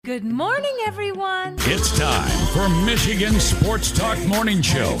Good morning, everyone. It's time for Michigan Sports Talk Morning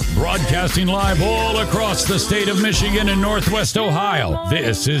Show, broadcasting live all across the state of Michigan and Northwest Ohio.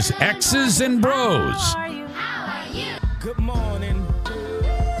 This is X's and Bros. How are you? Good morning.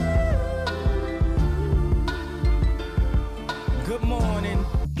 Good morning.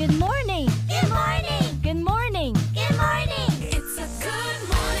 Good morning. Good morning. Good morning. Good morning. It's a good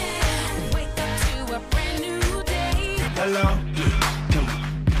morning. Wake up to a brand new day. Hello.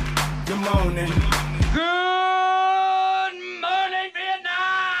 Good morning. Good morning,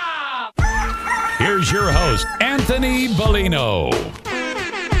 Vietnam! Here's your host, Anthony Bellino.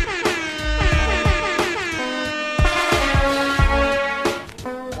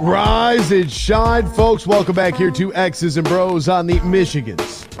 Rise and shine, folks. Welcome back here to X's and Bros on the Michigan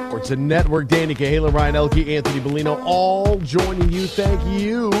Sports Network. Danny Cahalan, Ryan Elke, Anthony Bellino, all joining you. Thank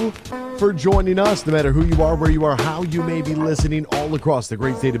you for joining us, no matter who you are, where you are, how you may be listening, all across the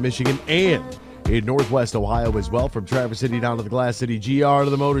great state of Michigan and in Northwest Ohio as well. From Traverse City down to the Glass City, GR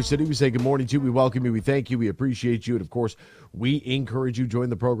to the Motor City, we say good morning to you. We welcome you. We thank you. We appreciate you. And, of course, we encourage you to join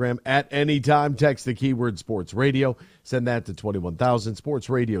the program at any time. Text the keyword Sports Radio. Send that to 21,000. Sports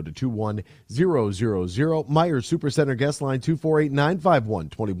Radio to 21000. Myers Supercenter guest line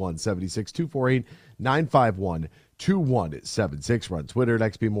 248-951-2176. 248-951-2176. We're on Twitter at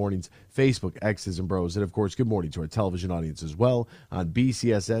XB Mornings, Facebook, X's and Bros. And, of course, good morning to our television audience as well on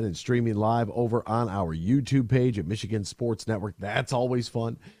BCSN and streaming live over on our YouTube page at Michigan Sports Network. That's always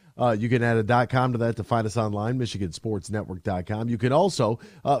fun. You can add a .com to that to find us online, MichiganSportsNetwork.com. You can also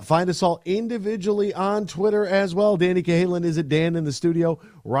find us all individually on Twitter as well. Danny Cahalan is at Dan in the studio.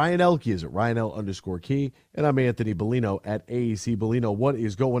 Ryan Elke is at RyanL_Key. And I'm Anthony Bellino at AAC Bellino. What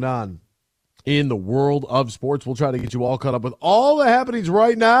is going on in the world of sports? We'll try to get you all caught up with all the happenings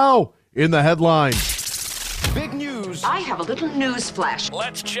right now in the headlines. Big news. I have a little news flash.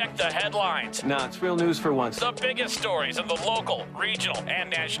 Let's check the headlines. Nah, it's real news for once. The biggest stories of the local, regional, and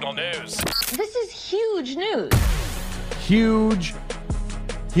national news. This is huge news. Huge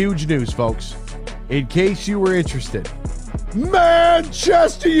news, folks. In case you were interested,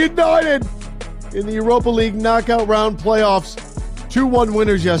 Manchester United in the Europa League knockout round playoffs. 2-1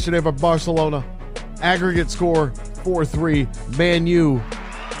 winners yesterday for Barcelona. Aggregate score 4-3. Man U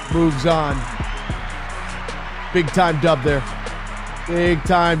moves on. Big time dub there. Big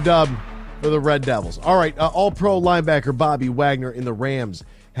time dub for the Red Devils. All right, all-pro linebacker Bobby Wagner and the Rams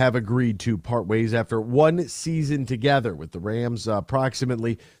have agreed to part ways after one season together, with the Rams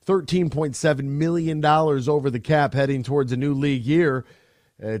approximately $13.7 million over the cap heading towards a new league year.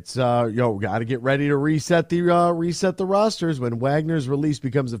 It's got to get ready to reset the rosters. When Wagner's release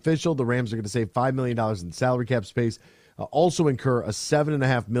becomes official, the Rams are going to save $5 million in salary cap space, also incur a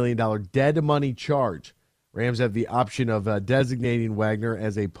 $7.5 million dead money charge. Rams have the option of designating Wagner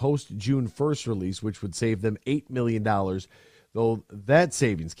as a post-June 1st release, which would save them $8 million, though that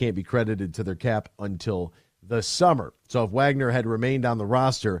savings can't be credited to their cap until the summer. So if Wagner had remained on the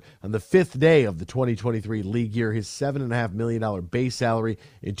roster on the fifth day of the 2023 league year, his $7.5 million base salary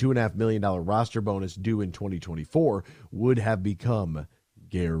and $2.5 million roster bonus due in 2024 would have become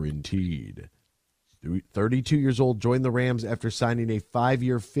guaranteed. 32 years old, joined the Rams after signing a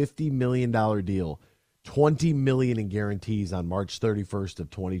 5-year, $50 million deal. $20 million in guarantees on March 31st of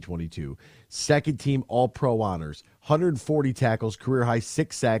 2022. Second team All-Pro honors, 140 tackles, career high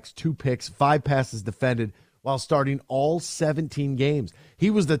 6 sacks, 2 picks, 5 passes defended while starting all 17 games. He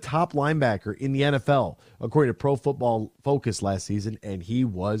was the top linebacker in the NFL, according to Pro Football Focus last season, and he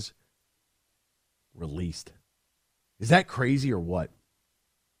was released. Is that crazy or what?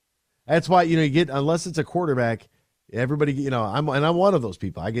 That's why, you get, unless it's a quarterback, everybody, I'm one of those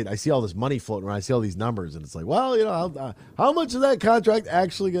people. I see all this money floating around. I see all these numbers, and it's like, well, how much is that contract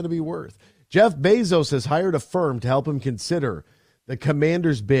actually going to be worth? Jeff Bezos has hired a firm to help him consider the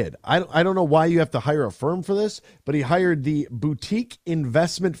Commanders' bid. I don't know why you have to hire a firm for this, but he hired the boutique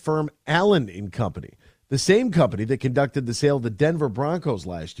investment firm Allen & Company, the same company that conducted the sale of the Denver Broncos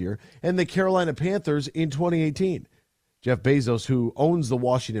last year and the Carolina Panthers in 2018. Jeff Bezos, who owns the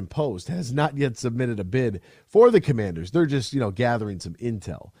Washington Post, has not yet submitted a bid for the Commanders. They're just, gathering some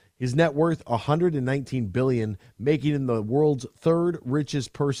intel. His net worth, $119 billion, making him the world's third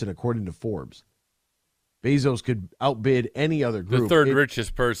richest person, according to Forbes. Bezos could outbid any other group. The third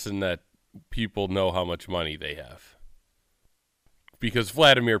richest person that people know how much money they have. Because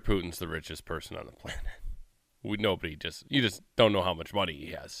Vladimir Putin's the richest person on the planet. You just don't know how much money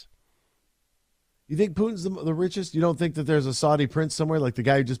he has. You think Putin's the richest? You don't think that there's a Saudi prince somewhere, like the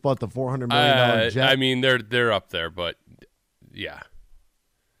guy who just bought the $400 million jet? I mean, they're up there, but yeah.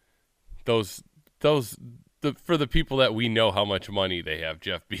 Those for the people that we know how much money they have,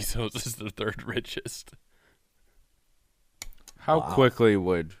 Jeff Bezos is the third richest. How quickly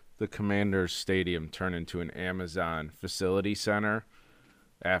would the Commanders Stadium turn into an Amazon facility center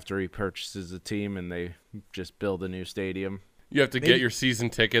after he purchases the team and they just build a new stadium? You have to get your season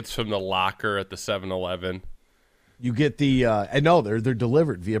tickets from the locker at the 7-Eleven. You get the and no, they're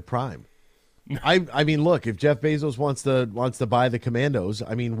delivered via Prime. I mean, look, if Jeff Bezos wants to buy the Commandos,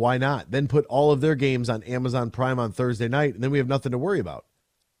 I mean, why not? Then put all of their games on Amazon Prime on Thursday night, and then we have nothing to worry about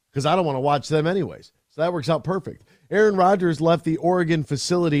because I don't want to watch them anyways. So that works out perfect. Aaron Rodgers left the Oregon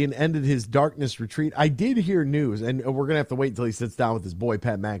facility and ended his darkness retreat. I did hear news, and we're going to have to wait until he sits down with his boy,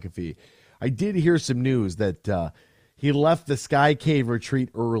 Pat McAfee. I did hear some news that he left the Sky Cave retreat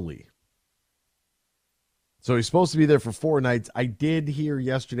early. So he's supposed to be there for 4 nights. I did hear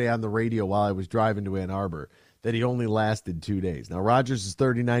yesterday on the radio while I was driving to Ann Arbor that he only lasted 2 days. Now, Rodgers is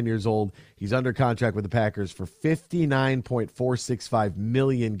 39 years old. He's under contract with the Packers for $59.465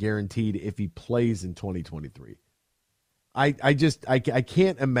 million guaranteed if he plays in 2023. I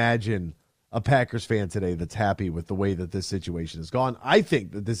can't imagine a Packers fan today that's happy with the way that this situation has gone. I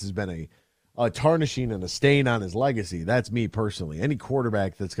think that this has been a tarnishing and a stain on his legacy. That's me personally. Any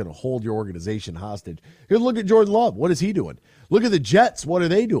quarterback that's going to hold your organization hostage. Here, look at Jordan Love. What is he doing? Look at the Jets. What are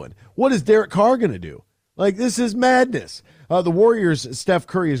they doing? What is Derek Carr going to do? Like, this is madness. The Warriors' Steph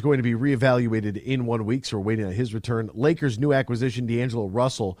Curry is going to be reevaluated in 1 week, so we're waiting on his return. Lakers' new acquisition, D'Angelo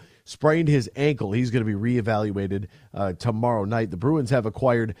Russell, sprained his ankle. He's going to be reevaluated tomorrow night. The Bruins have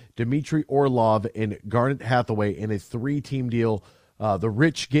acquired Dmitry Orlov and Garnet Hathaway in a 3-team deal. The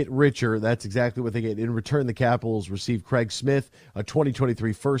rich get richer. That's exactly what they get. In return, the Capitals receive Craig Smith, a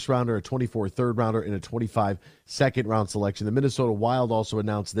 2023 first-rounder, a 24 third-rounder, and a 25 second-round selection. The Minnesota Wild also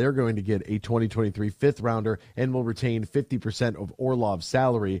announced they're going to get a 2023 fifth-rounder and will retain 50% of Orlov's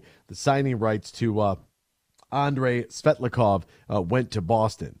salary. The signing rights to Andrei Svetlikov went to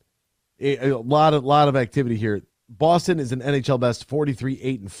Boston. A lot of activity here. Boston is an NHL best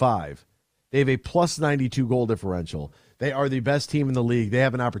 43-8-5. They have a plus 92 goal differential. They are the best team in the league. They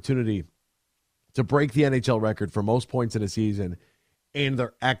have an opportunity to break the NHL record for most points in a season, and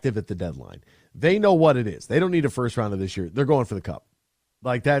they're active at the deadline. They know what it is. They don't need a first round of this year. They're going for the cup.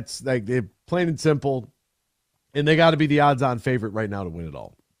 Like, that's like they're plain and simple, and they got to be the odds-on favorite right now to win it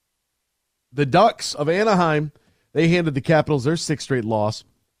all. The Ducks of Anaheim, they handed the Capitals their 6th straight loss.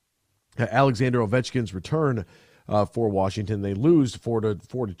 Alexander Ovechkin's return for Washington. They lose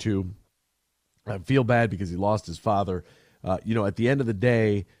 4-2. I feel bad because he lost his father. At the end of the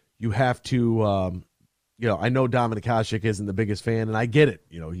day, you have to, I know Dominik Hasek isn't the biggest fan, and I get it.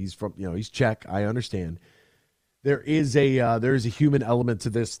 He's Czech. I understand. There is a human element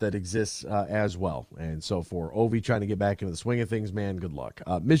to this that exists as well. And so for Ovi trying to get back into the swing of things, man, good luck.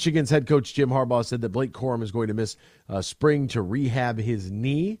 Michigan's head coach Jim Harbaugh said that Blake Corum is going to miss spring to rehab his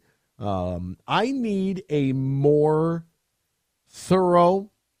knee. I need a more thorough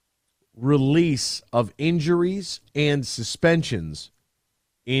release of injuries and suspensions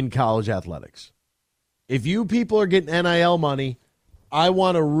in college athletics. If you people are getting NIL money, I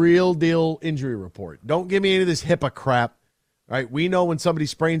want a real deal injury report. Don't give me any of this HIPAA crap. All right, we know when somebody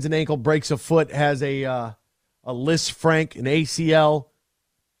sprains an ankle, breaks a foot, has a Lisfranc, Frank, an ACL,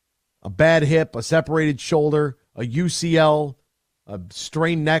 a bad hip, a separated shoulder, a UCL, a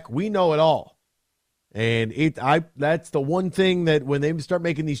strained neck. We know it all. And that's the one thing that when they start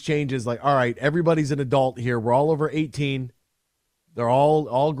making these changes, like, all right, everybody's an adult here. We're all over 18. They're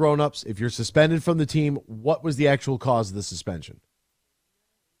all grown-ups. If you're suspended from the team, what was the actual cause of the suspension?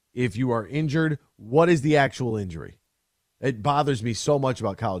 If you are injured, what is the actual injury? It bothers me so much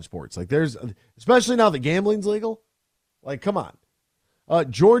about college sports. Like, especially now that gambling's legal. Like, come on.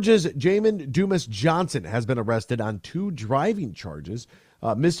 Georgia's Jamin Dumas Johnson has been arrested on 2 driving charges.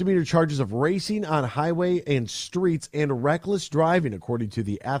 Misdemeanor charges of racing on highway and streets and reckless driving, according to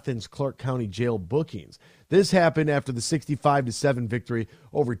the Athens Clark County Jail bookings. This happened after the 65-7 victory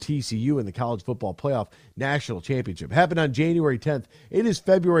over TCU in the College Football Playoff National Championship. Happened on January 10th. It is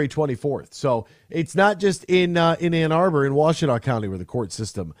February 24th. So it's not just in Ann Arbor, in Washtenaw County, where the court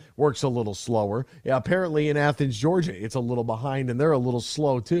system works a little slower. Yeah, apparently in Athens, Georgia, it's a little behind, and they're a little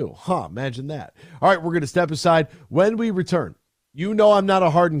slow too. Imagine that. All right, we're going to step aside. When we return, you know I'm not a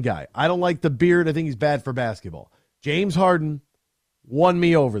Harden guy. I don't like the beard. I think he's bad for basketball. James Harden won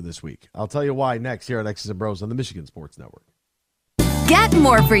me over this week. I'll tell you why next here on X's and Bros on the Michigan Sports Network. Get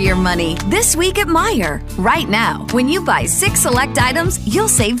more for your money this week at Meijer. Right now, when you buy 6 select items, you'll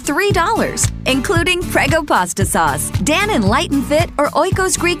save $3, including Prego pasta sauce, Dannon Light and Fit, or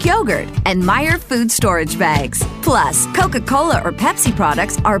Oikos Greek yogurt, and Meijer food storage bags. Plus, Coca-Cola or Pepsi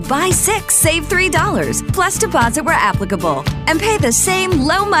products are buy 6, save $3, plus deposit where applicable. And pay the same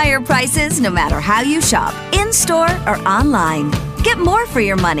low Meijer prices no matter how you shop, in-store or online. Get more for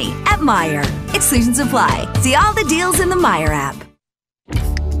your money at Meijer. Exclusions apply. See all the deals in the Meijer app.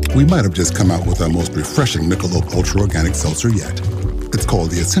 We might have just come out with our most refreshing Michelob Ultra Organic Seltzer yet. It's called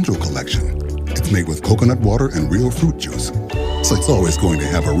the Essential Collection. It's made with coconut water and real fruit juice, so it's always going to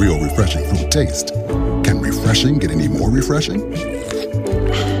have a real refreshing fruit taste. Can refreshing get any more refreshing?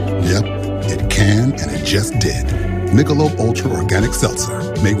 Yep, it can, and it just did. Michelob Ultra Organic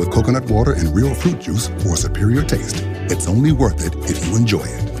Seltzer, made with coconut water and real fruit juice for a superior taste. It's only worth it if you enjoy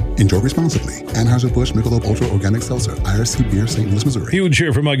it. Enjoy responsibly. Anheuser-Busch Michelob Ultra Organic Seltzer, IRC Beer, St. Louis, Missouri. Huge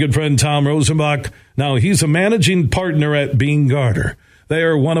here for my good friend Tom Rosenbach. Now, he's a managing partner at Bean Garter. They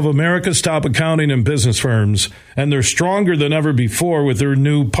are one of America's top accounting and business firms, and they're stronger than ever before with their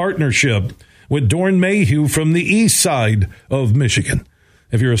new partnership with Dorn Mayhew from the east side of Michigan.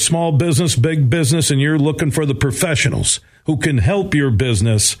 If you're a small business, big business, and you're looking for the professionals who can help your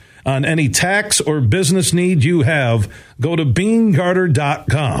business on any tax or business need you have, go to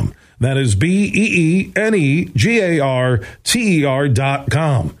BeanGarter.com. That is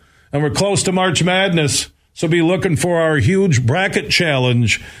BeanGarter.com. And we're close to March Madness, so be looking for our huge bracket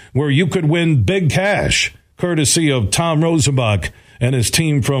challenge where you could win big cash, courtesy of Tom Rosenbach and his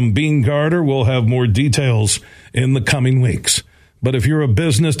team from Bean Garter. We'll have more details in the coming weeks. But if you're a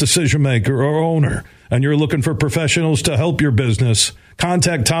business decision maker or owner and you're looking for professionals to help your business,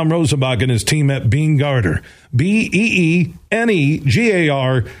 contact Tom Rosenbach and his team at Bean Garter.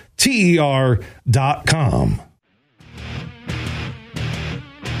 BeanGarter.com.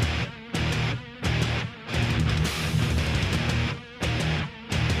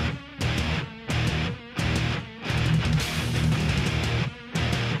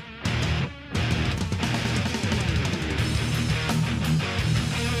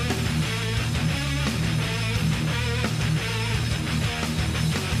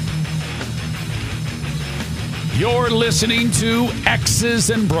 You're listening to X's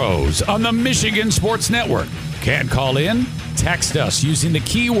and Bros on the Michigan Sports Network. Can't call in? Text us using the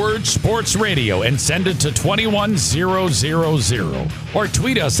keyword sports radio and send it to 21000 or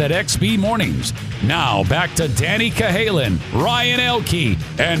tweet us at XB Mornings. Now back to Danny Cahalan, Ryan Elke,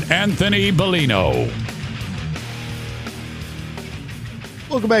 and Anthony Bellino.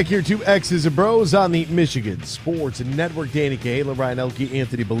 Welcome back here to X's and Bros on the Michigan Sports Network. Danny Cahalan, Ryan Elke,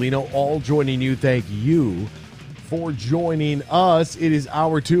 Anthony Bellino, all joining you. Thank you for joining us. It is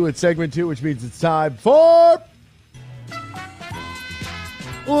hour 2 at segment 2, which means it's time for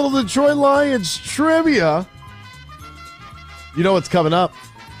a little Detroit Lions trivia. You know what's coming up?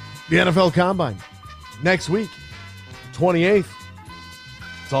 The NFL Combine next week, 28th.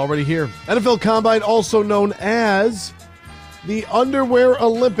 It's already here. NFL Combine, also known as the Underwear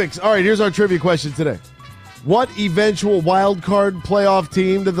Olympics. All right, here's our trivia question today. What eventual wild card playoff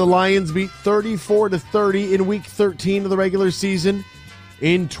team did the Lions beat 34-30 in Week 13 of the regular season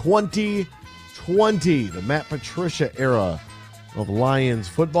in 2020? The Matt Patricia era of Lions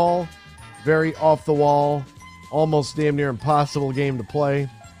football. Very off the wall, almost damn near impossible game to play.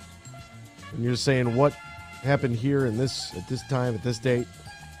 And you're saying what happened here in this at this time at this date?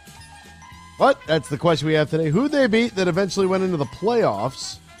 But that's the question we have today. Who they beat that eventually went into the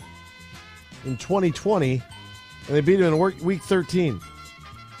playoffs in 2020, and they beat him in Week 13.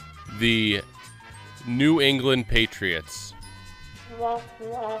 The New England Patriots.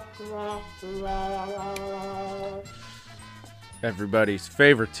 Everybody's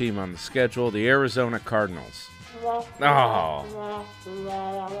favorite team on the schedule, the Arizona Cardinals. Oh.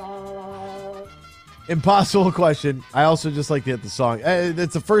 Impossible question. I also just like to hit the song.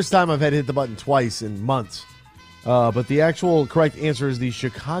 It's the first time I've had to hit the button twice in months. But the actual correct answer is the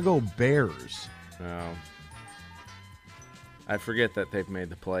Chicago Bears. Oh. I forget that they've made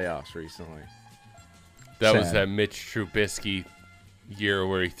the playoffs recently. That was that Mitch Trubisky year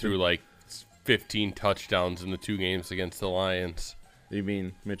where he threw like 15 touchdowns in the 2 games against the Lions. You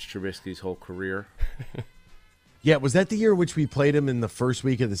mean Mitch Trubisky's whole career? Yeah, was that the year in which we played him in the first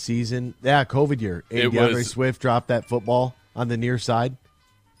week of the season? Yeah, COVID year. And DeAndre Swift dropped that football on the near side.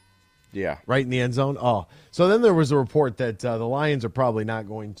 Yeah. Right in the end zone? Oh. So then there was a report that the Lions are probably not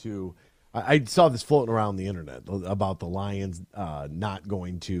going to I saw this floating around the internet about the Lions not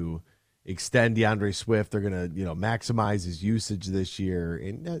going to extend DeAndre Swift. They're going to, maximize his usage this year.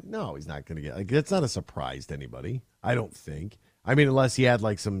 And no, he's not going to get – that's not a surprise to anybody, I don't think. I mean, unless he had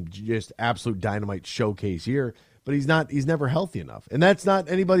like some just absolute dynamite showcase year, but he's never healthy enough. And that's not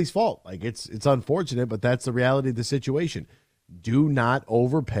anybody's fault. Like it's unfortunate, but that's the reality of the situation. Do not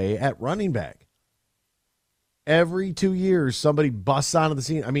overpay at running back. Every 2 years, somebody busts onto the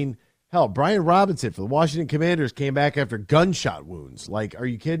scene. I mean, hell, Brian Robinson for the Washington Commanders came back after gunshot wounds. Like, are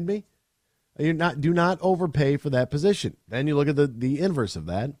you kidding me? Do not overpay for that position. Then you look at the inverse of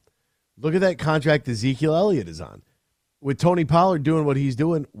that. Look at that contract Ezekiel Elliott is on. With Tony Pollard doing what he's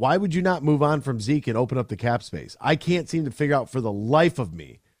doing, why would you not move on from Zeke and open up the cap space? I can't seem to figure out for the life of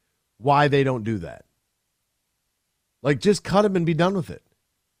me why they don't do that. Like, just cut him and be done with it.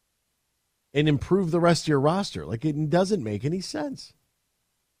 And improve the rest of your roster. Like, it doesn't make any sense.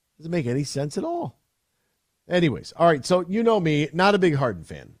 Doesn't make any sense at all. Anyways, all right, so you know me, not a big Harden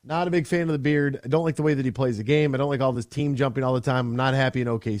fan. Not a big fan of the beard. I don't like the way that he plays the game. I don't like all this team jumping all the time. I'm not happy in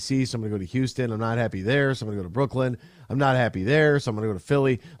OKC, so I'm going to go to Houston. I'm not happy there, so I'm going to go to Brooklyn. I'm not happy there, so I'm going to go to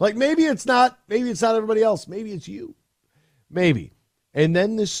Philly. Like, maybe it's not everybody else. Maybe it's you. Maybe. And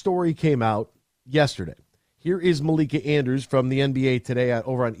then this story came out yesterday. Here is Malika Andrews from the NBA Today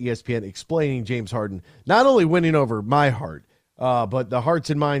over on ESPN explaining James Harden not only winning over my heart, but the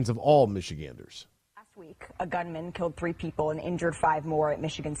hearts and minds of all Michiganders. Last week, a gunman killed 3 people and injured 5 more at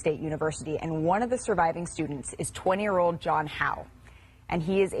Michigan State University, and one of the surviving students is 20-year-old John Howe, and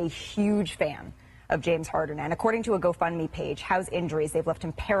he is a huge fan of James Harden. And according to a GoFundMe page, Howe's injuries, they've left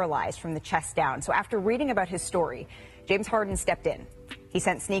him paralyzed from the chest down. So after reading about his story, James Harden stepped in. He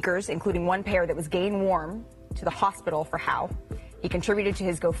sent sneakers, including one pair that was game warm, to the hospital for Howe. He contributed to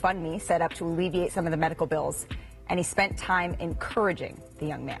his GoFundMe, set up to alleviate some of the medical bills, and he spent time encouraging the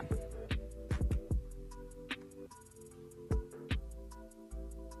young man.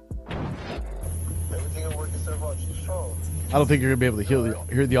 I don't think you're going to be able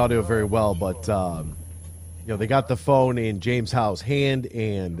to hear the audio very well, but they got the phone in James Howe's hand,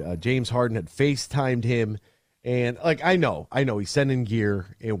 and James Harden had FaceTimed him. And, like, I know he's sending gear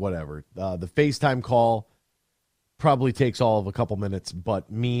and whatever. The FaceTime call probably takes all of a couple minutes, but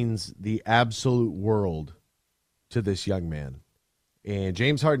means the absolute world to this young man. And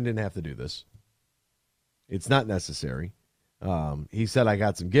James Harden didn't have to do this. It's not necessary. He said, I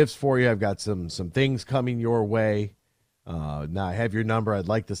got some gifts for you. I've got some things coming your way. Now I have your number. I'd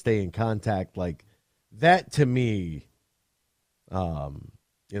like to stay in contact. Like, that to me, I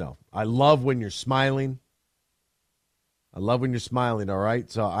love when you're smiling. All right?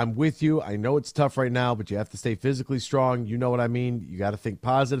 So I'm with you. I know it's tough right now, but you have to stay physically strong. You know what I mean? You got to think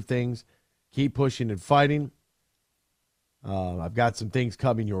positive things. Keep pushing and fighting. I've got some things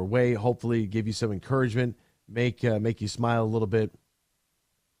coming your way. Hopefully give you some encouragement, make you smile a little bit.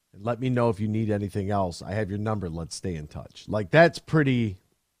 And let me know if you need anything else. I have your number. Let's stay in touch. Like, that's pretty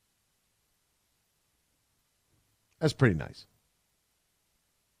nice.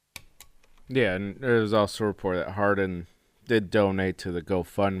 Yeah, and there was also a report that Harden did donate to the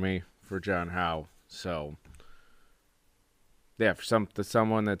GoFundMe for John Howe. So, yeah, for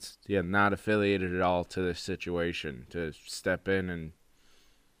someone that's not affiliated at all to this situation, to step in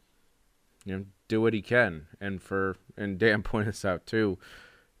and do what he can, and Dan pointed this out too,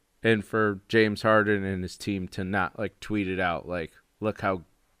 and for James Harden and his team to not tweet it out look how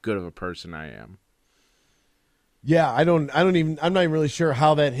good of a person I am. Yeah, I'm not even really sure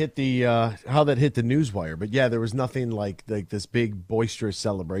how that hit the newswire, but yeah, there was nothing like this big boisterous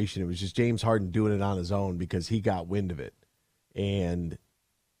celebration. It was just James Harden doing it on his own because he got wind of it. And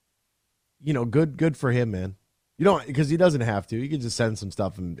good for him, man. Because he doesn't have to. He can just send some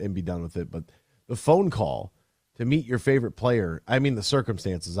stuff and be done with it, but the phone call to meet your favorite player, I mean, the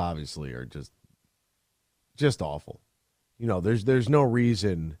circumstances obviously are just awful. There's no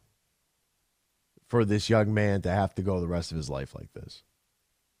reason for this young man to have to go the rest of his life like this.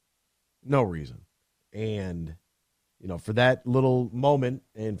 No reason. And, for that little moment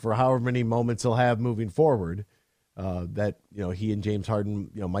and for however many moments he'll have moving forward, that, he and James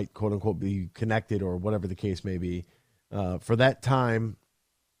Harden, might quote unquote be connected or whatever the case may be. For that time,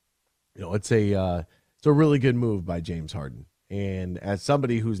 it's a really good move by James Harden. And as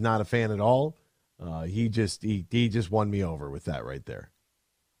somebody who's not a fan at all, he just won me over with that right there.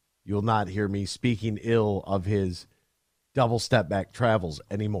 You'll not hear me speaking ill of his double step back travels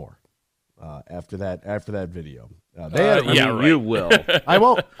anymore. After that video, You will. I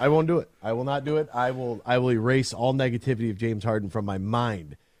won't. I won't do it. I will not do it. I will erase all negativity of James Harden from my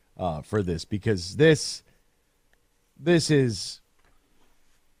mind for this, because this is,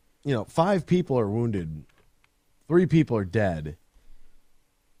 5 people are wounded, 3 people are dead,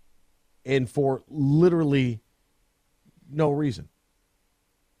 and for literally no reason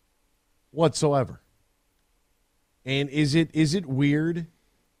whatsoever. And is it weird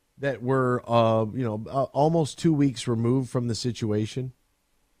that we're almost 2 weeks removed from the situation,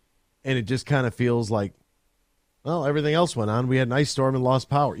 and it just kind of feels like, well, everything else went on. We had an ice storm and lost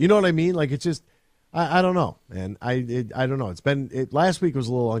power. You know what I mean? Like, it's just, I don't know, man. I don't know. Last week was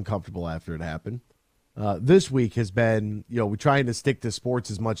a little uncomfortable after it happened. This week has been, we're trying to stick to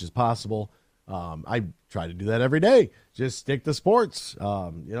sports as much as possible. I try to do that every day. Just stick to sports,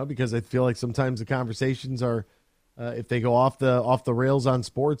 because I feel like sometimes the conversations are, if they go off the rails on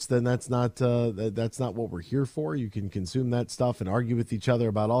sports, then that's not what we're here for. You can consume that stuff and argue with each other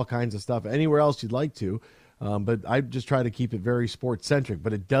about all kinds of stuff anywhere else you'd like to. But I just try to keep it very sports centric.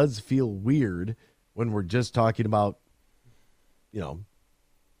 But it does feel weird when we're just talking about,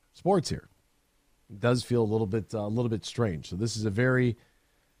 sports here. It does feel a little bit strange. So this is a very,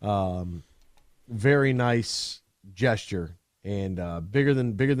 very nice gesture, and bigger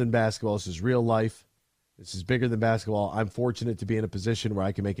than basketball. This is real life. This is bigger than basketball. I'm fortunate to be in a position where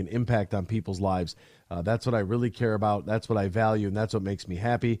I can make an impact on people's lives. That's what I really care about. That's what I value, and that's what makes me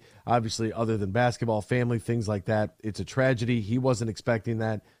happy. Obviously, other than basketball, family, things like that, it's a tragedy. He wasn't expecting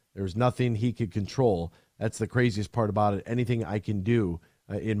that. There was nothing he could control. That's the craziest part about it. Anything I can do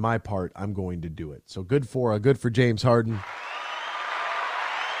in my part, I'm going to do it. So good for James Harden.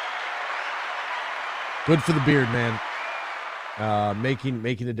 Good for the beard, man.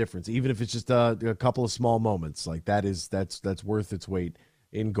 Making a difference, even if it's just a couple of small moments. Like that's worth its weight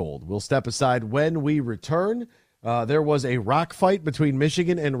in gold. We'll step aside when we return. There was a rock fight between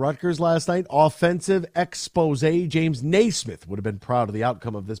Michigan and Rutgers last night. Offensive expose. James Naismith would have been proud of the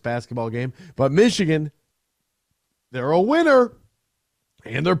outcome of this basketball game. But Michigan, they're a winner,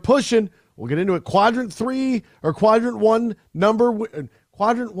 and they're pushing. We'll get into it. Quadrant 1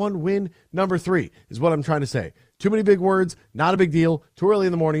 win number 3 is what I'm trying to say. Too many big words, not a big deal. Too early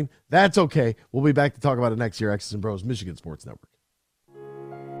in the morning, that's okay. We'll be back to talk about it next year. X's and Bros, Michigan Sports Network.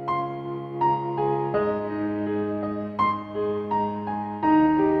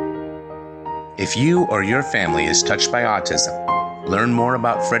 If you or your family is touched by autism, learn more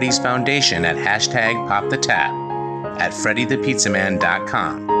about Freddy's Foundation at #PopTheTap at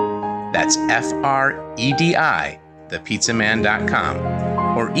FreddyThePizzaman.com. That's FREDI, thepizzaman.com.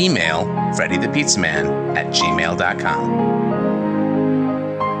 Or email freddythepizzaman@gmail.com.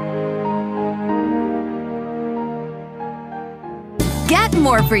 Get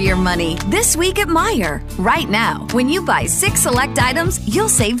more for your money this week at Meijer. Right now, when you buy 6 select items, you'll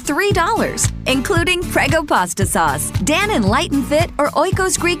save $3, including Prego pasta sauce, Dannon Light and Fit, or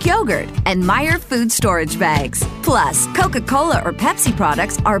Oikos Greek yogurt, and Meijer food storage bags. Plus, Coca-Cola or Pepsi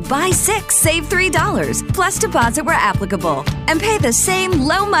products are buy 6, save $3, plus deposit where applicable. And pay the same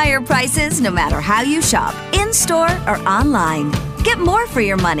low Meijer prices no matter how you shop, in-store or online. Get more for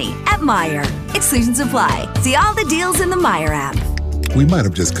your money at Meijer. Exclusions apply. See all the deals in the Meijer app. We might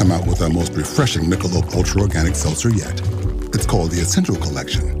have just come out with our most refreshing Michelob Ultra Organic Seltzer yet. It's called the Essential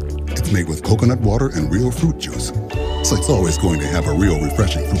Collection. It's made with coconut water and real fruit juice, so it's always going to have a real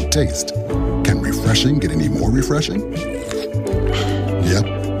refreshing fruit taste. Can refreshing get any more refreshing? Yep,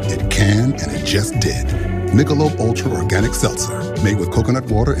 it can, and it just did. Michelob Ultra Organic Seltzer, made with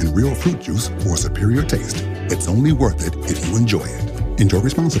coconut water and real fruit juice for a superior taste. It's only worth it if you enjoy it. Enjoy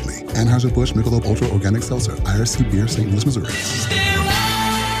responsibly. Anheuser-Busch Michelob Ultra Organic Seltzer, IRC Beer, St. Louis, Missouri.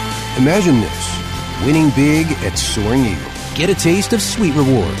 Imagine this, winning big at Soaring Eagle. Get a taste of sweet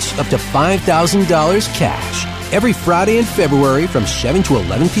rewards, up to $5,000 cash. Every Friday in February from 7 to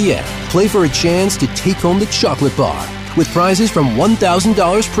 11 p.m. Play for a chance to take home the chocolate bar, with prizes from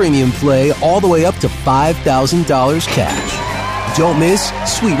 $1,000 premium play all the way up to $5,000 cash. Don't miss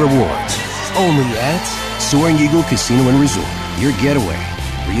sweet rewards. Only at Soaring Eagle Casino and Resort. Your getaway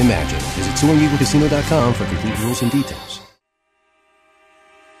reimagined. Visit SoaringEagleCasino.com for complete rules and details.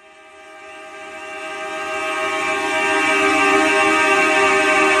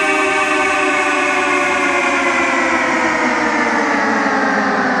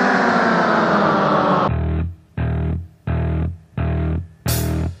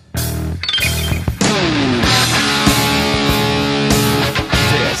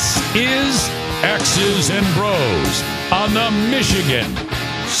 X's and Bros on the Michigan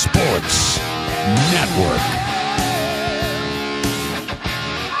Sports Network.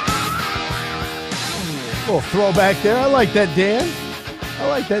 Little throwback there. I like that, Dan.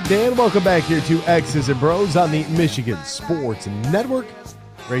 Welcome back here to X's and Bros on the Michigan Sports Network.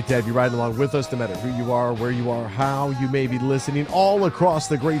 Great to have you riding along with us, no matter who you are, where you are, how you may be listening, all across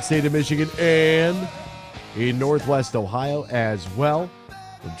the great state of Michigan and in Northwest Ohio as well.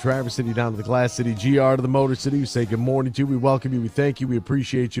 From Traverse City down to the Glass City, GR to the Motor City, we say good morning to you. We welcome you. We thank you. We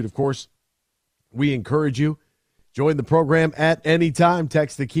appreciate you. And of course, we encourage you Join the program at any time.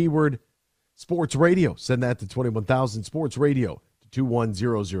 Text the keyword Sports Radio. Send that to 21,000 Sports Radio to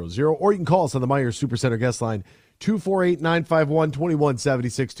 21000. Or you can call us on the Meijer Supercenter guest line,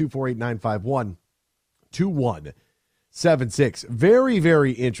 248-951-2176, 248-951-2176. Very,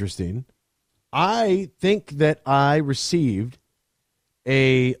 very interesting. I think that I received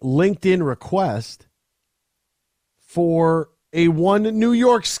a LinkedIn request for a one New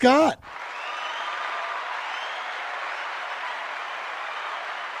York Scott.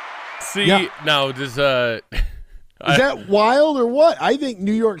 See, Yeah. now does Is that wild or what? I think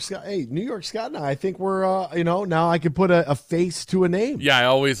New York Scott. Hey, New York Scott and I think we're, now I could put a face to a name. Yeah, I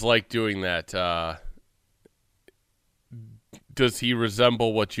always like doing that. Does he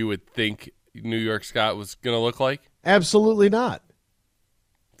resemble what you would think New York Scott was going to look like? Absolutely not.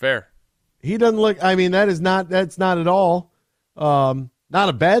 Fair. He doesn't look. I mean, that's not at all. Not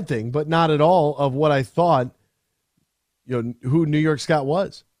a bad thing, but not at all of what I thought. Who New York Scott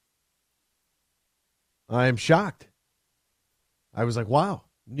was. I am shocked. I was like, wow,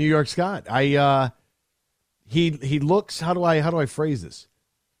 New York Scott. He looks. How do I phrase this?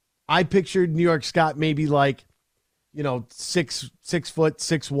 I pictured New York Scott maybe like, 6 foot,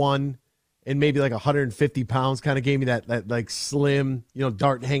 6'1", and maybe like 150 pounds. Kind of gave me that like slim,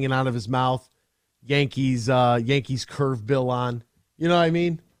 dart hanging out of his mouth. Yankees curve bill on. You know what I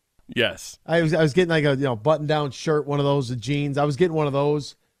mean? Yes. I was getting like a button down shirt, one of those, the jeans. I was getting one of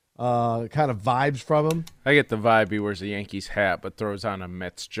those kind of vibes from him. I get the vibe he wears a Yankees hat but throws on a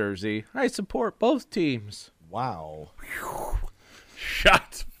Mets jersey. I support both teams. Wow.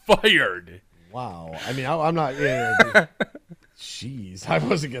 Shots fired. Wow. I mean, I'm not. Jeez, I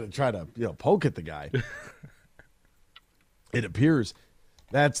wasn't gonna try to poke at the guy. It appears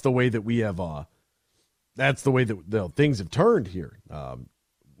that's the way that we have. That's the way that things have turned here.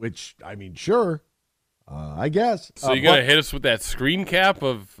 Which I mean, sure, I guess. So you're gonna hit us with that screen cap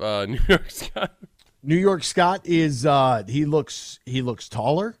of New York Scott? New York Scott is he looks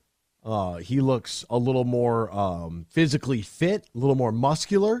taller. He looks a little more physically fit, a little more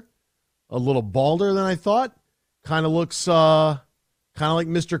muscular, a little balder than I thought. Kind of looks kind of like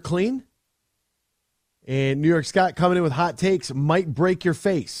Mr. Clean. And New York Scott coming in with hot takes might break your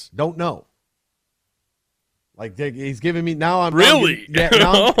face. Don't know. Like he's giving me now. I'm really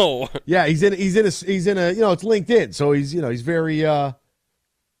now yeah. He's in a it's LinkedIn, so he's very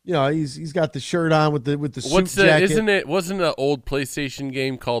he's got the shirt on with the suit jacket. Wasn't an old PlayStation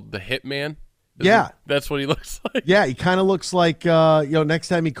game called The Hitman? That's what he looks like. Yeah, he kind of looks like next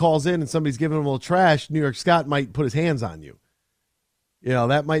time he calls in and somebody's giving him a little trash, New York Scott might put his hands on you.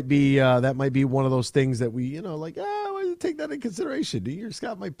 That might be one of those things that we take that into consideration. New York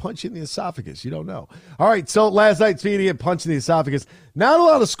Scott might punch you in the esophagus. You don't know. All right, so last night, speaking of punch in the esophagus, not a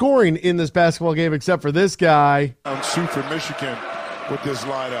lot of scoring in this basketball game except for this guy. Shoot for Michigan with this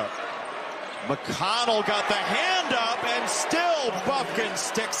lineup. McConnell got the hand up and still Bufkin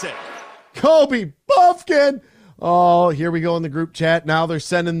sticks it. Kobe Bufkin. Oh, here we go in the group chat. Now they're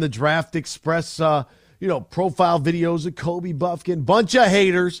sending the Draft Express, profile videos of Kobe Bufkin. Bunch of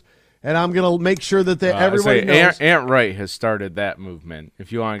haters. And I'm going to make sure that everybody knows. Ant Wright has started that movement,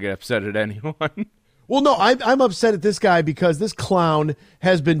 if you want to get upset at anyone. Well, no, I'm upset at this guy because this clown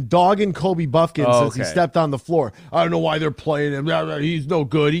has been dogging Kobe Bufkin since he stepped on the floor. I don't know why they're playing him. He's no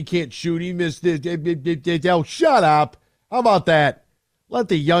good. He can't shoot. He missed this. Oh, shut up. How about that? Let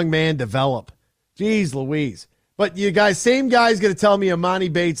the young man develop. Jeez Louise. But you guys, same guy's going to tell me Imani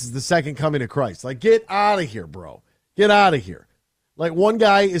Bates is the second coming of Christ. Like, get out of here, bro. Get out of here. Like, one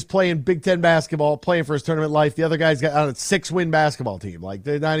guy is playing Big Ten basketball, playing for his tournament life. The other guy's got on a 6-win basketball team. Like,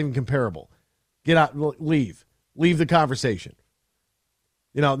 they're not even comparable. Get out. Leave. Leave the conversation.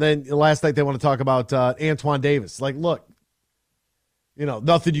 Then last night they want to talk about Antoine Davis. Like, look,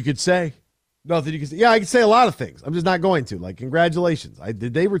 nothing you could say. Nothing you can say. Yeah, I can say a lot of things. I'm just not going to. Like, congratulations.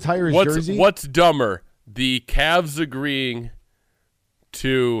 Did they retire his jersey? What's dumber? The Cavs agreeing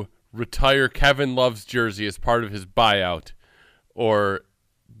to retire Kevin Love's jersey as part of his buyout, or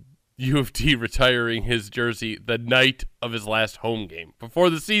U of T retiring his jersey the night of his last home game before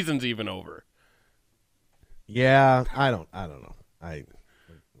the season's even over. Yeah, I don't know. I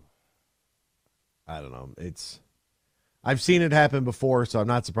don't know. I've seen it happen before, so I'm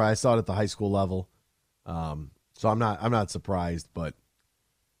not surprised. I saw it at the high school level. So I'm not surprised, but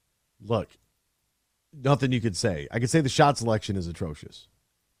look, nothing you could say. I could say the shot selection is atrocious.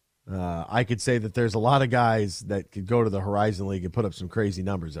 I could say that there's a lot of guys that could go to the Horizon League and put up some crazy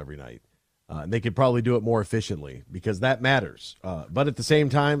numbers every night. And they could probably do it more efficiently because that matters. But at the same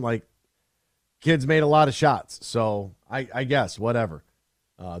time, like, kids made a lot of shots. So I guess, whatever.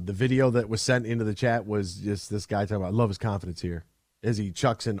 The video that was sent into the chat was just this guy talking about, I love his confidence here, as he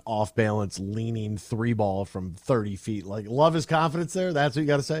chucks an off-balance, leaning 3-ball from 30 feet. Like, love his confidence there? That's what you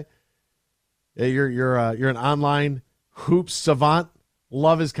got to say? Yeah, you're an online hoops savant.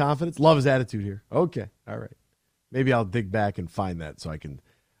 Love his confidence. Love his attitude here. Okay, all right. Maybe I'll dig back and find that so I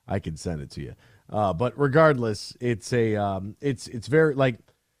can send it to you. But regardless, it's very, like,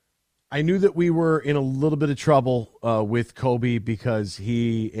 I knew that we were in a little bit of trouble with Kobe because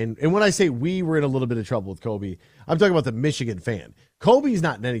and when I say we were in a little bit of trouble with Kobe, I'm talking about the Michigan fan. Kobe's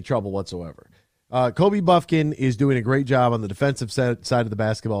not in any trouble whatsoever. Kobe Buffkin is doing a great job on the defensive side of the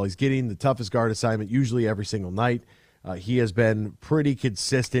basketball. He's getting the toughest guard assignment usually every single night. He has been pretty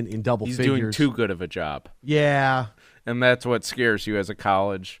consistent in double figures. He's doing too good of a job. Yeah. And that's what scares you as a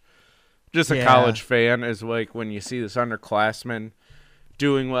college fan, is like when you see this underclassman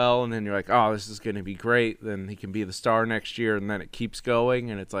doing well, and then you're like, oh, this is going to be great. Then he can be the star next year, and then it keeps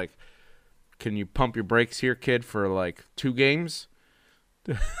going, and it's like, can you pump your brakes here, kid, for like 2 games?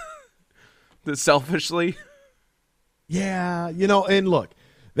 Selfishly? Yeah, and look,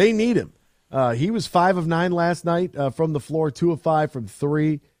 they need him. He was 5 of 9 last night from the floor, 2 of 5 from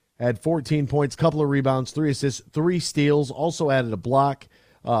 3, had 14 points, couple of rebounds, 3 assists, 3 steals, also added a block.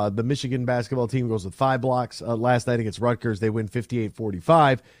 The Michigan basketball team goes with 5 blocks last night against Rutgers. They win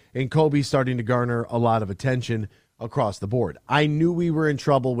 58-45, and Kobe's starting to garner a lot of attention across the board. I knew we were in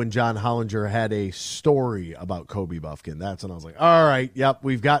trouble when John Hollinger had a story about Kobe Buffkin. That's when I was like, all right, yep,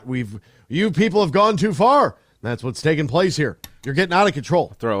 you people have gone too far. That's what's taking place here. You're getting out of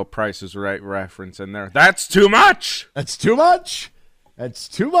control. Throw a Price is Right reference in there. That's too much. That's too much. That's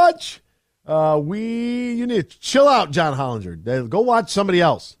too much. You need to chill out, John Hollinger. Go watch somebody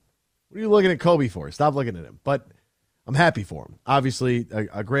else. What are you looking at Kobe for? Stop looking at him. But I'm happy for him. Obviously,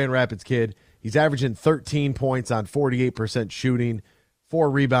 a Grand Rapids kid. He's averaging 13 points on 48% shooting, 4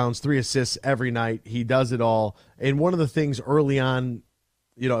 rebounds, 3 assists every night. He does it all. And one of the things early on,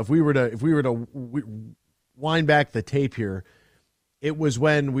 if we were to wind back the tape here, it was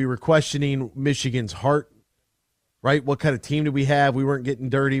when we were questioning Michigan's heart, right? What kind of team did we have? We weren't getting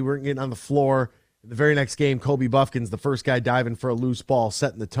dirty. We weren't getting on the floor. The very next game, Kobe Buffkin's the first guy diving for a loose ball,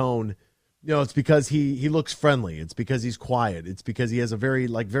 setting the tone. It's because he looks friendly. It's because he's quiet. It's because he has a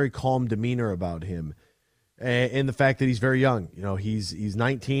very calm demeanor about him. And the fact that he's very young. He's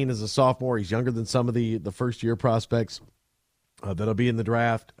 19 as a sophomore. He's younger than some of the first-year prospects that'll be in the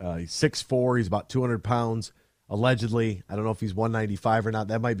draft. He's 6'4". He's about 200 pounds, allegedly. I don't know if he's 195 or not.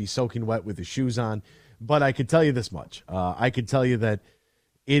 That might be soaking wet with his shoes on. But I could tell you this much. I could tell you that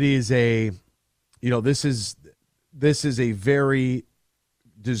it is this is a very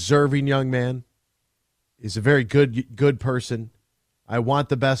deserving young man. He's a very good person. I want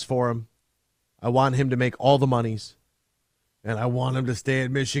the best for him. I want him to make all the monies. And I want him to stay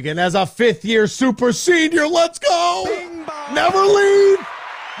in Michigan as a 5th-year super senior. Let's go. Never leave.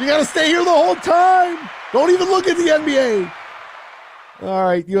 You got to stay here the whole time. Don't even look at the NBA. All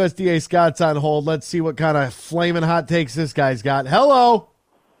right, USDA Scott's on hold. Let's see what kind of flaming hot takes this guy's got. Hello.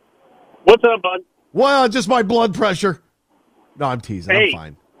 What's up, bud? Well, just my blood pressure. No, I'm teasing. Hey, I'm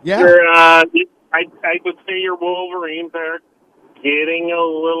fine. Yeah. I would say your Wolverines are getting a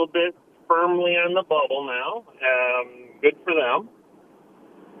little bit firmly on the bubble now. Good for them.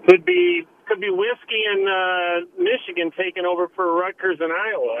 Could be Whiskey and Michigan taking over for Rutgers and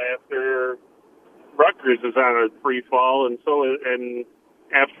Iowa after Rutgers is on a free fall, and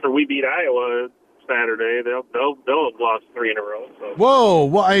after we beat Iowa Saturday, they'll have lost 3 in a row. So. Whoa!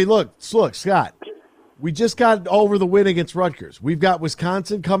 Well, hey, look, Scott. We just got over the win against Rutgers. We've got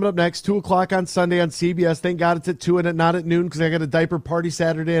Wisconsin coming up next, 2:00 on Sunday on CBS. Thank God it's at 2 and not at noon because I got a diaper party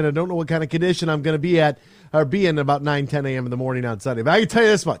Saturday, and I don't know what kind of condition I'm going to be in about 9, 10 a.m. in the morning on Sunday. But I can tell you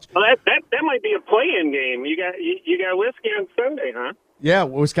this much. Well, that might be a play-in game. You got Whiskey on Sunday, huh? Yeah,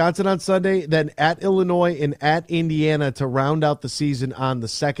 Wisconsin on Sunday, then at Illinois and at Indiana to round out the season on the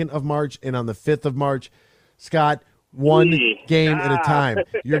 2nd of March and on the 5th of March. Scott, one game at a time.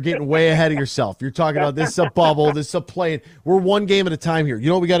 You're getting way ahead of yourself. You're talking about this is a bubble, this is a play. We're one game at a time here. You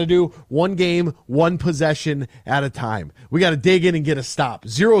know what we got to do? One game, one possession at a time. We got to dig in and get a stop.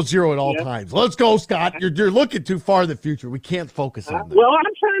 0-0 at all times. Let's go, Scott. You're looking too far in the future. We can't focus on that. Well,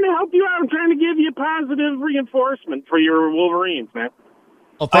 I'm trying to help you out. I'm trying to give you positive reinforcement for your Wolverines, man.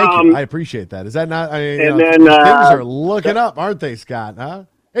 Oh, thank you. I appreciate that. Is that not? Things are looking up, aren't they, Scott? Huh?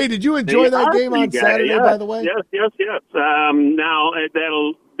 Hey, did you enjoy that game on Saturday, by the way? Yes. Now,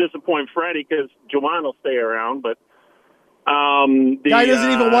 that'll disappoint Freddie because Juwan will stay around, but guy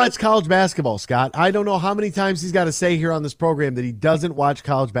doesn't even watch college basketball, Scott. I don't know how many times he's got to say here on this program that he doesn't watch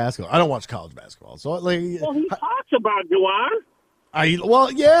college basketball. I don't watch college basketball. So, he talks about Juwan.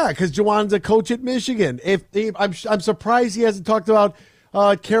 Because Juwan's a coach at Michigan. I'm surprised he hasn't talked about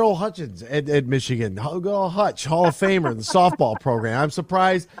Carol Hutchins at Michigan, Hutch, Hall of Famer in the softball program. I'm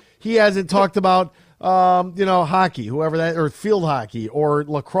surprised he hasn't talked about hockey, whoever that, or field hockey, or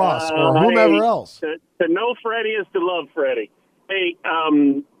lacrosse, or whomever else. To know Freddie is to love Freddie. Hey,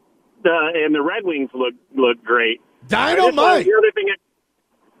 and the Red Wings look great. Dynamite. The other thing,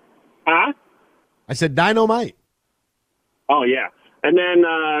 huh? I said dynamite. Oh yeah, and then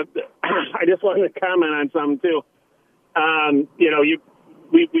I just wanted to comment on something too.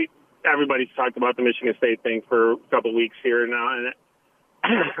 Everybody's talked about the Michigan State thing for a couple weeks here now, and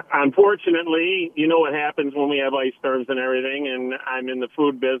unfortunately, you know what happens when we have ice storms and everything. And I'm in the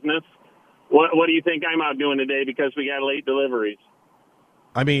food business. What do you think I'm out doing today because we got late deliveries?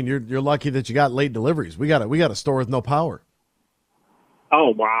 I mean, you're lucky that you got late deliveries. We got a store with no power.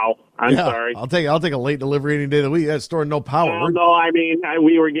 Oh wow! I'm sorry. I'll take a late delivery any day of the week. That store no power. No, I mean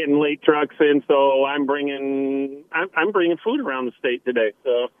we were getting late trucks in, so I'm bringing food around the state today.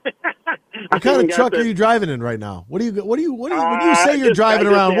 So what kind of truck are you driving in right now? What do you say you're driving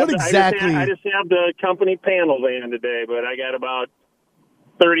around? What exactly? I just have the company panel van today, but I got about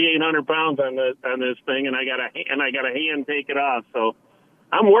 3,800 pounds on this thing, and I got a hand take it off. So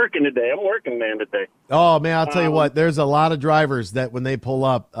I'm working today. I'm working, man, today. Oh, man, I'll tell you what. There's a lot of drivers that when they pull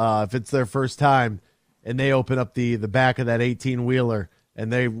up, if it's their first time, and they open up the back of that 18-wheeler,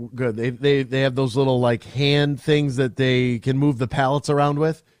 and they have those little, like, hand things that they can move the pallets around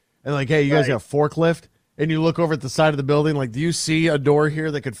with. And, like, hey, you guys got a forklift? And you look over at the side of the building, like, do you see a door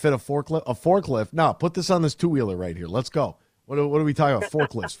here that could fit a forklift? A forklift? No, put this on this two-wheeler right here. Let's go. What are we talking about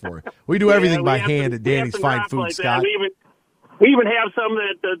forklifts for? We do everything by hand at Danny's Fine Food, like Scott. We even have some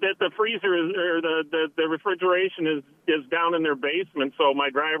that the freezer is, or the refrigeration is down in their basement, so my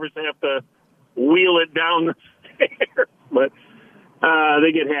drivers have to wheel it down the stairs. But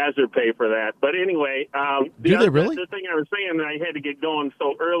they get hazard pay for that. But anyway, do they really? The thing I was saying that I had to get going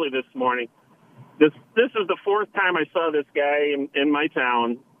so early this morning. This is the fourth time I saw this guy in my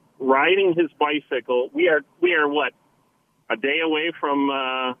town riding his bicycle. We are what, a day away from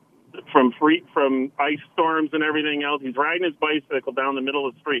ice storms and everything else. He's riding his bicycle down the middle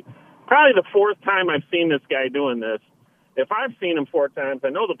of the street. Probably the fourth time I've seen this guy doing this. If I've seen him 4 times, I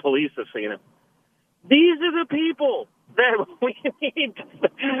know the police have seen him. These are the people that we need to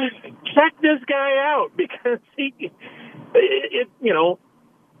check this guy out, because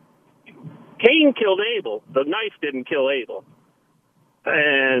Cain killed Abel. The knife didn't kill Abel.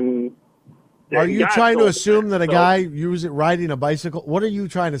 And are you trying to assume that a guy riding a bicycle? What are you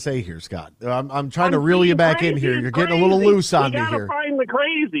trying to say here, Scott? I'm trying to reel you back in here. You're getting a little loose on me here. You gotta find the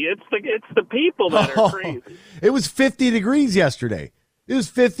crazy. It's the people that are crazy. It was 50 degrees yesterday. It was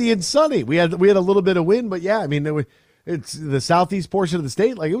 50 and sunny. We had a little bit of wind, but yeah, I mean it's the southeast portion of the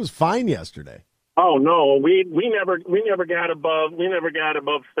state. Like, it was fine yesterday. Oh no, we never got above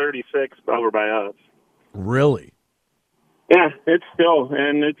 36 over by us. Really? Yeah, we still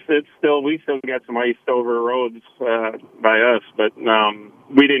got some iced over roads by us, but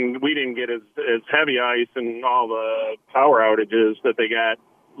we didn't get as heavy ice and all the power outages that they got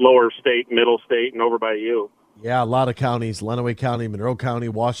lower state, middle state, and over by you. Yeah, a lot of counties: Lenawee County, Monroe County,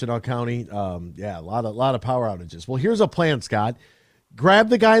 Washtenaw County. A lot of power outages. Well, here's a plan, Scott. Grab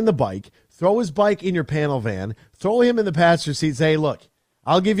the guy in the bike, throw his bike in your panel van, throw him in the passenger seat. Say, hey, look,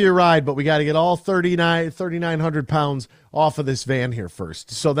 I'll give you a ride, but we got to get all 3,900 pounds off of this van here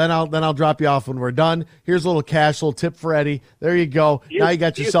first. So then I'll drop you off when we're done. Here's a little cash, little tip for Eddie. There you go. Now you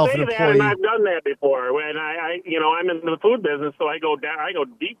got yourself an employee. That, I've done that before. When I'm in the food business, so I go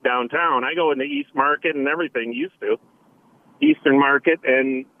deep downtown. I go in the East Market and everything. Used to Eastern Market,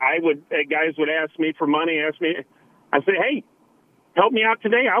 and guys would ask me for money. I say, hey, help me out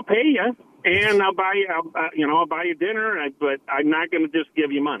today. I'll pay you. And I'll buy you dinner, but I'm not going to just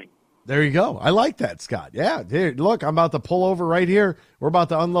give you money. There you go. I like that, Scott. Yeah, dude, look, I'm about to pull over right here. We're about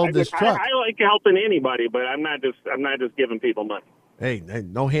to unload this truck. I like helping anybody, but I'm not just giving people money. Hey,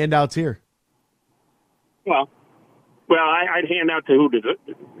 no handouts here. Well, I'd hand out to who does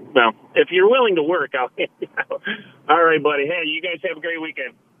it. Well, if you're willing to work, I'll hand you out. All right, buddy. Hey, you guys have a great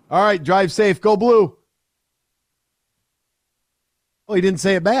weekend. All right, drive safe. Go Blue. Oh, he didn't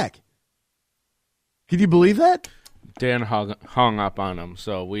say it back. Can you believe that? Dan hung up on him,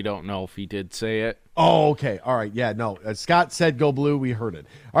 so we don't know if he did say it. Oh, okay. All right. Yeah, no. Scott said go Blue. We heard it.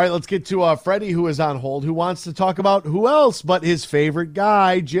 All right, let's get to Freddie, who is on hold, who wants to talk about who else but his favorite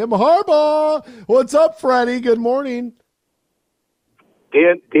guy, Jim Harbaugh. What's up, Freddie? Good morning.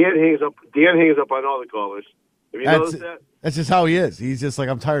 Dan hangs up on all the callers. Have you noticed that? That's just how he is. He's just like,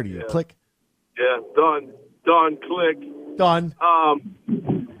 I'm tired of you. Yeah. Click. Yeah, done, click. Done.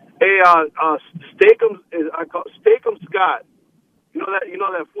 Steakum is I call Steakum Scott. You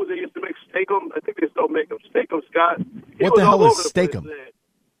know that food they used to make Steakum. I think they still make them. Steakum Scott. What the hell is Steakum?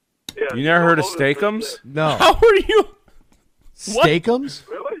 Yeah, You never heard of Steakums? No. How are you? Steakums?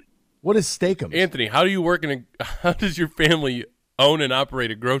 Really? What is Steakums? Anthony, how do you work in a? How does your family own and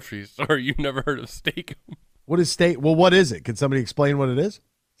operate a grocery store? You've never heard of Steakum? What is steak? Well, what is it? Can somebody explain what it is?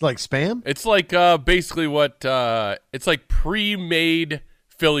 It's like Spam? It's like basically what it's like pre-made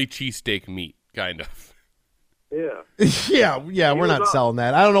Philly cheesesteak meat, kind of. Yeah. yeah. We're not selling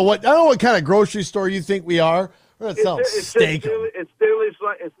that. I don't know what kind of grocery store you think we are. We're not selling steak. It's thinly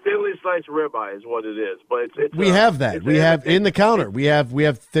sliced ribeye is what it is. But it's we have that. We have in the counter. We have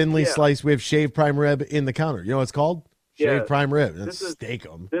thinly sliced. We have shaved prime rib in the counter. You know what it's called? Shaved prime rib. That's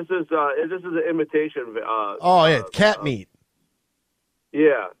Steakum. This is an imitation. Cat meat.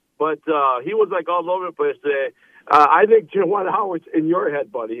 Yeah, but he was like all over the place today. I think Juwan Howard's in your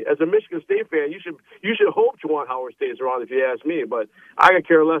head, buddy. As a Michigan State fan, you should hope Juwan Howard stays around if you ask me. But I could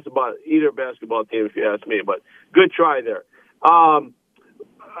care less about either basketball team if you ask me. But good try there.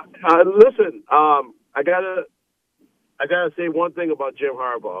 Listen, I gotta say one thing about Jim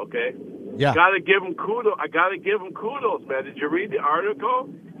Harbaugh. Okay. Yeah. Gotta give him kudos. I gotta give him kudos, man. Did you read the article?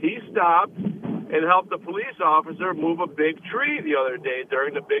 He stopped and helped the police officer move a big tree the other day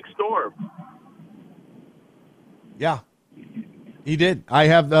during the big storm. Yeah, he did. I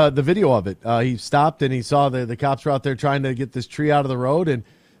have the video of it. He stopped and he saw the cops were out there trying to get this tree out of the road, and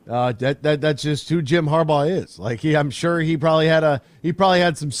that's just who Jim Harbaugh is. Like I'm sure he probably had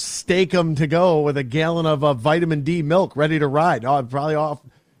some Steakum to go with a gallon of vitamin D milk ready to ride. Probably offered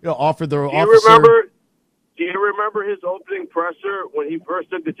the officer. Do you remember his opening presser when he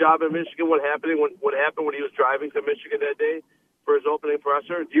first took the job in Michigan? What happened when he was driving to Michigan that day for his opening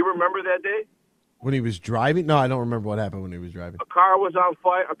presser? Do you remember that day? When he was driving? No, I don't remember what happened when he was driving. A car was on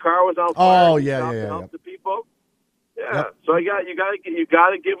fire. Oh, He stopped to help the people. Yeah. Yep. So you got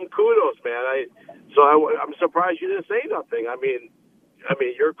to give him kudos, man. I'm surprised you didn't say nothing. I mean,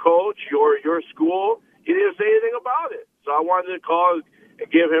 your coach, your school, you didn't say anything about it. So I wanted to call and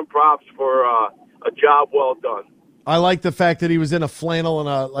give him props for a job well done. I like the fact that he was in a flannel and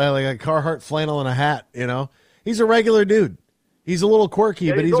a Carhartt flannel and a hat. You know, he's a regular dude. He's a little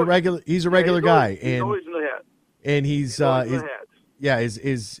quirky, but he's a regular guy. He's always in the hat. And his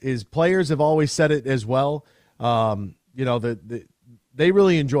players have always said it as well. They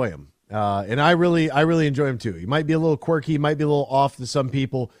really enjoy him. And I really enjoy him too. He might be a little quirky, might be a little off to some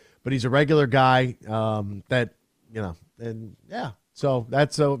people, but he's a regular guy. So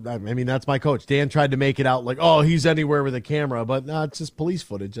that's my coach. Dan tried to make it out like, oh, he's anywhere with a camera, but no, it's just police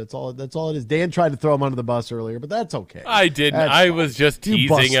footage. That's all it is. Dan tried to throw him under the bus earlier, but that's okay. I didn't. I was just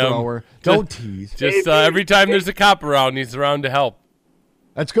teasing him. Thrower. Don't tease. Just every time there's a cop around, he's around to help.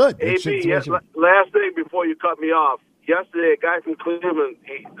 That's good. AB, last thing before you cut me off. Yesterday, a guy from Cleveland,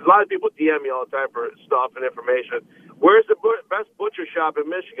 a lot of people DM me all the time for stuff and information. Where's the best butcher shop in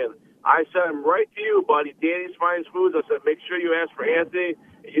Michigan? I sent him right to you, buddy. Danny's Fine Foods. I said, make sure you ask for Anthony,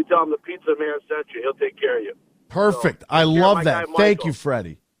 and you tell him the pizza man sent you. He'll take care of you. Perfect. So, I love that. Thank you,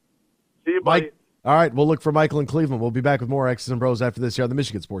 Freddie. See you, buddy. All right, we'll look for Michael in Cleveland. We'll be back with more X's and Bros after this here on the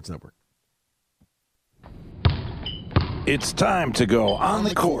Michigan Sports Network. It's time to go on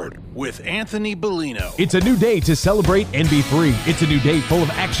the court with Anthony Bellino. It's a new day to celebrate and be free. It's a new day full of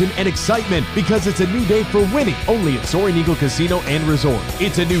action and excitement because it's a new day for winning only at Soaring Eagle Casino and Resort.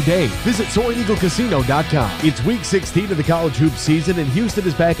 It's a new day. Visit SoaringEagleCasino.com. It's week 16 of the college hoops season, and Houston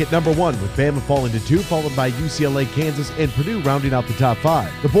is back at number 1 with Bama falling to 2, followed by UCLA, Kansas, and Purdue rounding out the top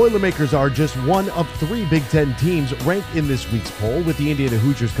 5. The Boilermakers are just one of 3 Big Ten teams ranked in this week's poll, with the Indiana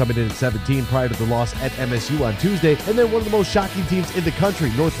Hoosiers coming in at 17 prior to the loss at MSU on Tuesday, and then one of the most shocking teams in the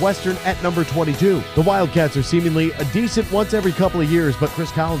country, Northwestern, at number 22. The Wildcats are seemingly a decent once every couple of years, but Chris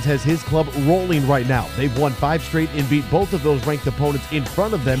Collins has his club rolling right now. They've won 5 straight and beat both of those ranked opponents in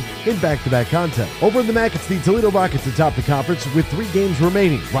front of them in back-to-back contests. Over in the MAC, it's the Toledo Rockets atop the conference with 3 games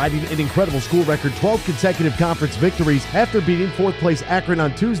remaining, riding an incredible school record 12 consecutive conference victories after beating 4th place Akron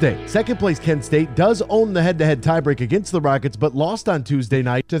on Tuesday. 2nd place Kent State does own the head-to-head tiebreak against the Rockets, but lost on Tuesday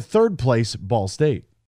night to 3rd place Ball State.